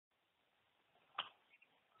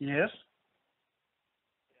Yes.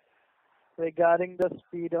 regarding the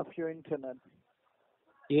speed of your internet.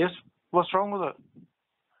 Yes. What's wrong with it?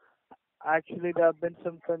 Actually, there have been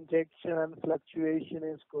some congestion and fluctuation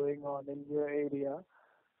is going on in your area,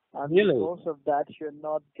 and Really? because of that, you're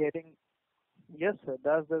not getting. Yes, sir.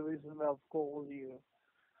 That's the reason I've called you.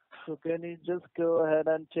 So can you just go ahead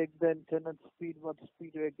and check the internet speed, what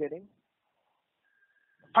speed you're getting?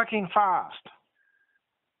 Fucking fast.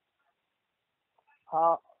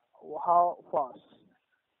 How how fast?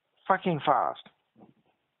 Fucking fast.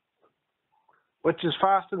 Which is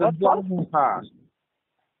faster What than fast? blinding fast.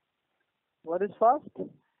 What is fast?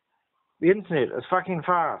 The internet is fucking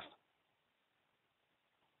fast.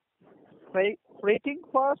 Freaking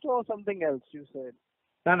fast or something else? You said.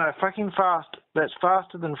 No, fucking fast. That's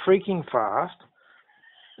faster than freaking fast,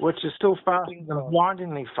 which is still faster Freaking than fast.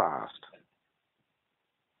 blindingly fast.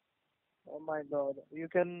 Oh my God! You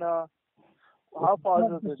can. How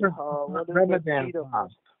fast is it? What is the Ramadan speed of it?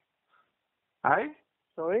 fast. Eh?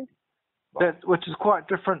 Sorry. Which is quite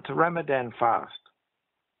different to Ramadan fast.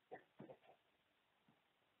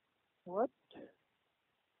 What?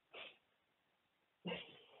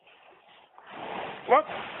 What?